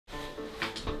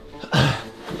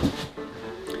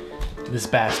this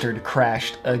bastard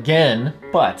crashed again,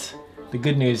 but the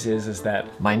good news is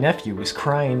that my nephew was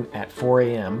crying at 4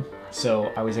 a.m.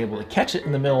 So I was able to catch it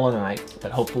in the middle of the night,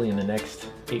 but hopefully in the next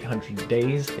 800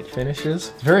 days it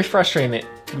finishes. It's very frustrating that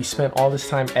we spent all this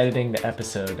time editing the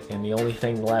episode and the only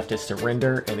thing left is to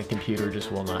render and the computer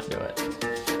just will not do it.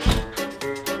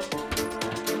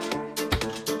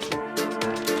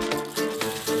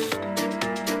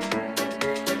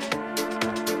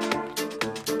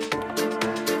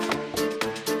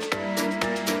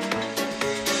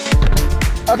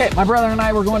 Okay, my brother and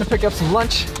I were going to pick up some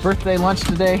lunch, birthday lunch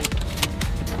today.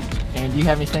 And do you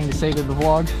have anything to say to the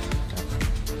vlog?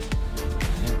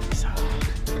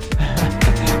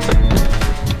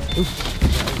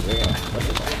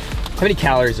 How many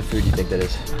calories of food do you think that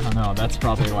is? I don't know, that's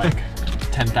probably like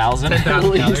 10,000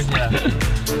 calories, yeah.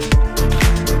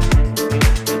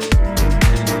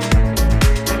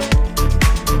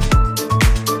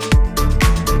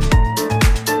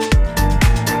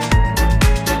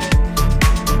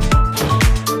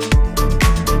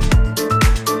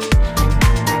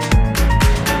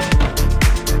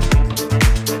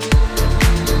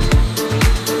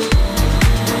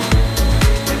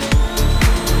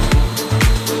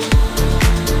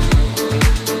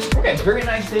 Very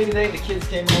nice day today. The kids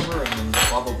came over and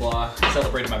blah, blah, blah.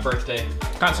 Celebrated my birthday.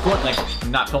 Consequently, I'm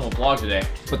not filming a vlog today.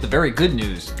 But the very good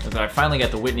news is that I finally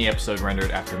got the Whitney episode rendered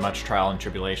after much trial and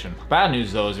tribulation. Bad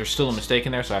news though is there's still a mistake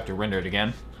in there, so I have to render it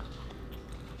again.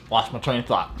 Lost my train of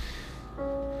thought.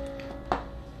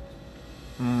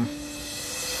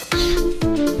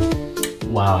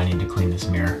 Wow, I need to clean this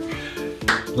mirror.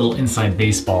 Little inside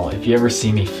baseball. If you ever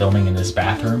see me filming in this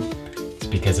bathroom, it's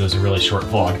because it was a really short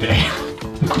vlog day.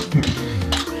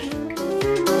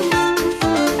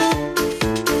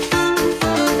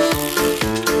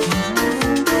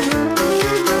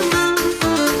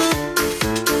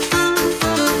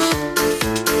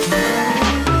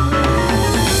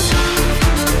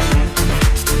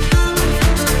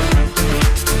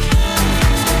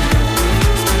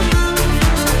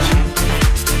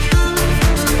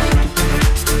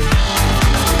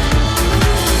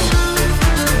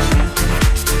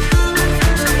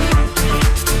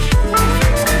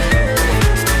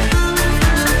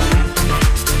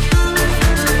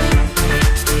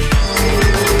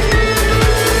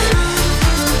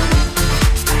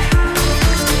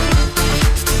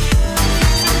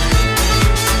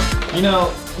 You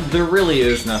know, there really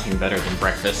is nothing better than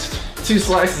breakfast. 2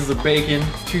 slices of bacon,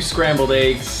 2 scrambled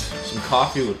eggs, some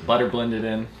coffee with butter blended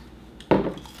in.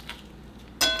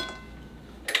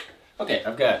 Okay,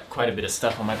 I've got quite a bit of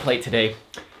stuff on my plate today.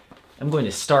 I'm going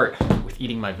to start with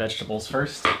eating my vegetables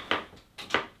first,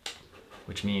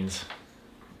 which means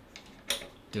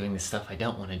doing the stuff I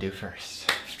don't want to do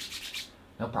first.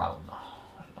 No problem.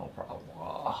 No problem.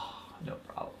 No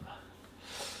problem.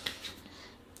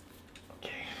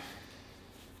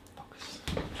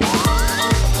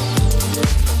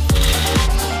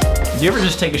 Do you ever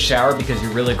just take a shower because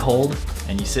you're really cold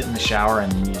and you sit in the shower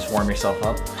and you just warm yourself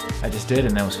up? I just did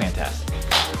and that was fantastic.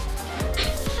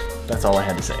 That's all I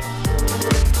had to say.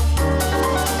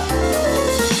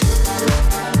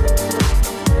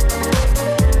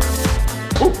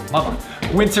 Ooh, mama.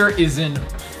 Winter is in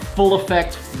full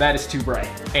effect. That is too bright.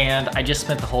 And I just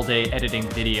spent the whole day editing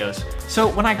videos. So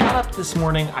when I got up this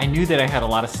morning, I knew that I had a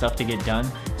lot of stuff to get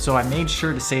done. So I made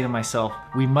sure to say to myself,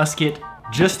 we must get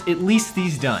just at least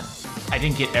these done. I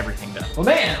didn't get everything done. Well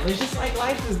man, it's just like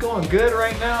life is going good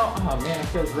right now. Oh man, it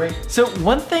feels great. So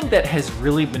one thing that has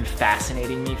really been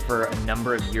fascinating me for a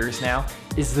number of years now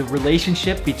is the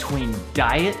relationship between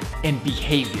diet and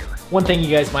behavior. One thing you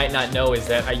guys might not know is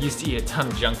that I used to eat a ton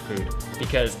of junk food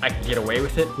because I could get away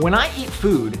with it. When I eat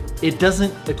food, it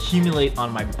doesn't accumulate on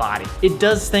my body. It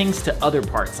does things to other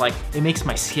parts, like it makes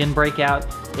my skin break out,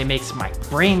 it makes my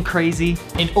brain crazy,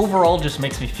 and overall just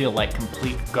makes me feel like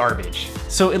complete garbage.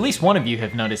 So at least one of you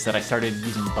have noticed that I started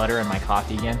using butter in my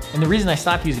coffee again. And the reason I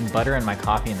stopped using butter in my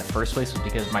coffee in the first place was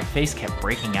because my face kept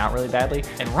breaking out really badly.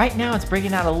 And right now it's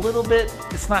breaking out a little bit.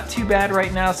 It's not too bad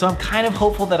right now, so I'm kind of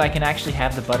hopeful that I can actually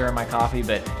have the butter in my coffee.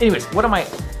 But anyways,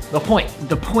 the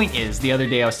point is, the other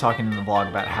day I was talking in the vlog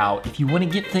about how if you want to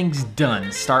get things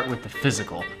done, start with the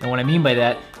physical. And what I mean by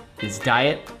that is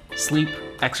diet, sleep,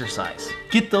 exercise.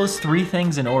 Get those 3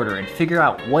 things in order and figure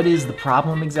out what is the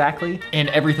problem exactly, and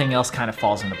everything else kind of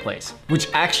falls into place. Which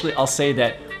actually, I'll say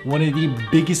that one of the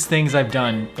biggest things I've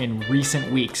done in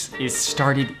recent weeks is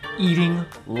started eating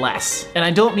less. And I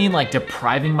don't mean like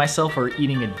depriving myself or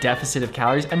eating a deficit of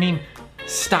calories. I mean,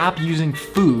 stop using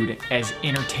food as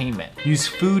entertainment. Use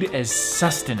food as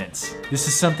sustenance. This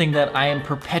is something that I am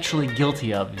perpetually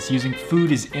guilty of, is using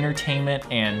food as entertainment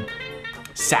and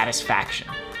satisfaction.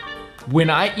 When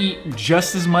I eat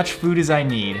just as much food as I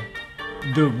need,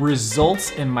 the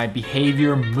results in my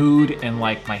behavior, mood, and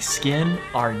like my skin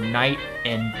are night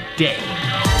and day.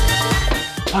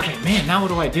 Okay, man, now what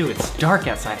do I do? It's dark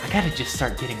outside. I gotta just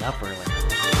start getting up early.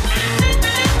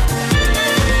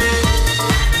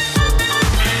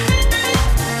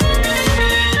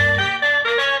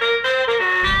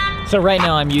 So right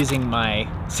now I'm using my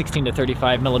 16 to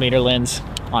 35 millimeter lens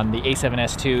on the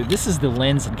A7S II. This is the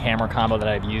lens and camera combo that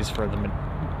I've used for the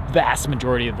vast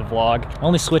majority of the vlog. I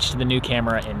only switched to the new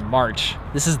camera in March.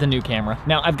 This is the new camera.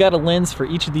 Now I've got a lens for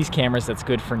each of these cameras that's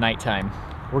good for nighttime.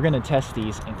 We're gonna test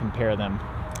these and compare them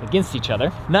against each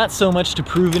other. Not so much to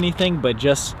prove anything, but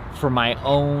just for my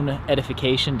own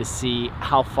edification to see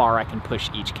how far I can push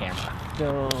each camera.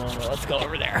 So let's go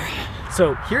over there.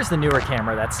 So here's the newer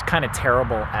camera that's kind of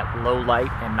terrible at low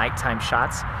light and nighttime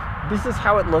shots. This is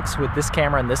how it looks with this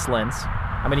camera and this lens.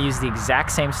 I'm gonna use the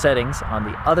exact same settings on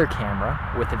the other camera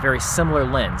with a very similar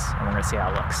lens, and we're gonna see how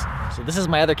it looks. So this is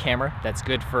my other camera that's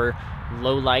good for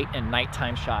low light and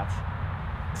nighttime shots.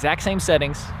 Exact same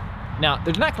settings. Now,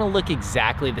 they're not gonna look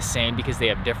exactly the same because they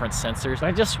have different sensors, but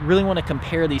I just really wanna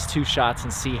compare these two shots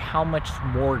and see how much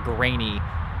more grainy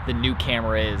the new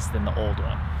camera is than the old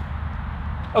one.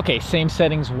 Okay, same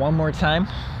settings one more time.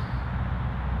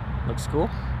 Looks cool.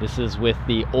 This is with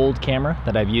the old camera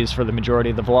that I've used for the majority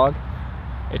of the vlog.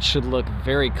 It should look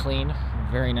very clean,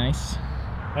 very nice.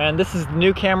 And this is the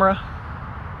new camera.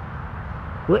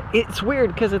 It's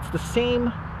weird because it's the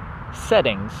same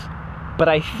settings, but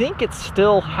I think it's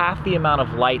still half the amount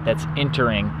of light that's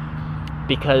entering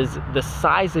because the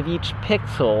size of each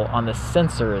pixel on the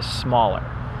sensor is smaller.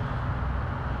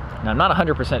 Now, I'm not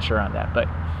 100% sure on that, but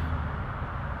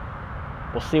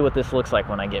we'll see what this looks like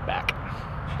when I get back.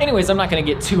 Anyways, I'm not gonna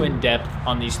get too in depth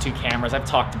on these two cameras. I've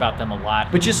talked about them a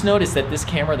lot, but just notice that this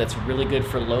camera that's really good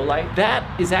for low light, that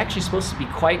is actually supposed to be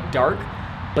quite dark,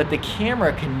 but the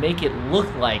camera can make it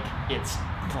look like it's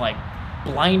like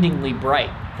blindingly bright.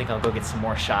 I think I'll go get some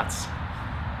more shots.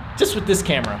 Just with this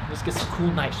camera, let's get some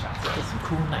cool night shots. Let's get some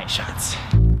cool night shots.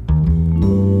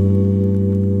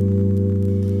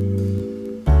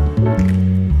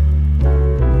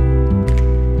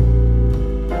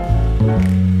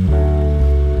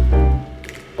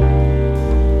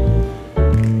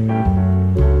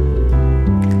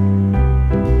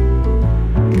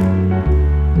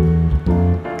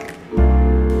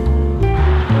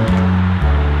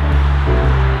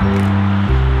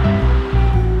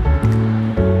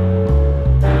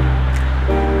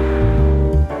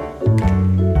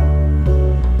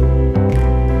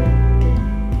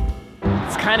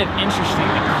 Kind of interesting.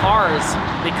 The cars,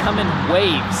 they come in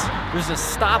waves. There's a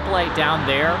stoplight down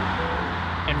there,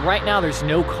 and right now there's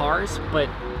no cars, but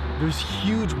there's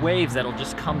huge waves that'll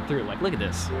just come through. Like, look at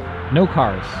this. No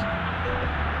cars.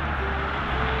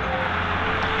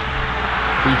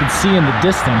 But you can see in the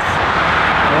distance,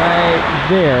 right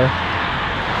there,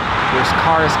 there's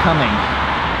cars coming,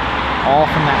 all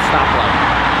from that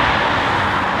stoplight.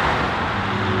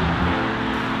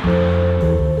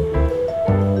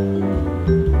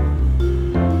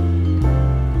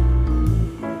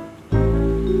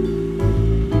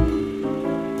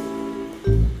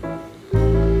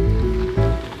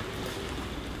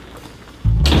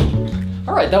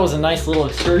 All right, that was a nice little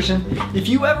excursion. If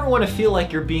you ever want to feel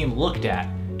like you're being looked at,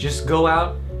 just go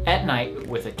out at night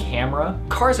with a camera.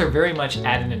 Cars are very much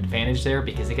at an advantage there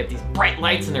because they get these bright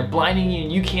lights and they're blinding you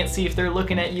and you can't see if they're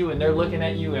looking at you and they're looking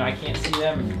at you and I can't see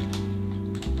them.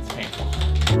 It's painful.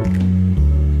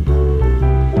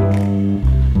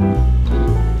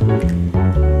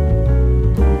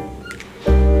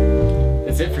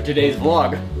 That's it for today's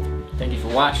vlog. Thank you for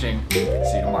watching. See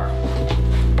you tomorrow.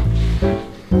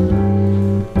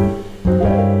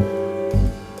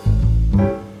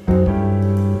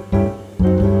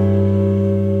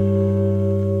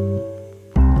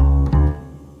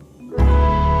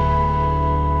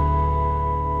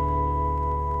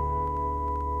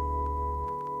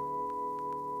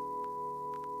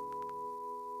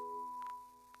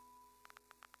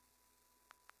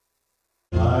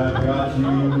 I've got you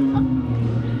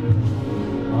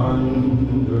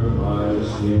under my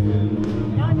skin.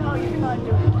 No, you're not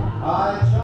doing that.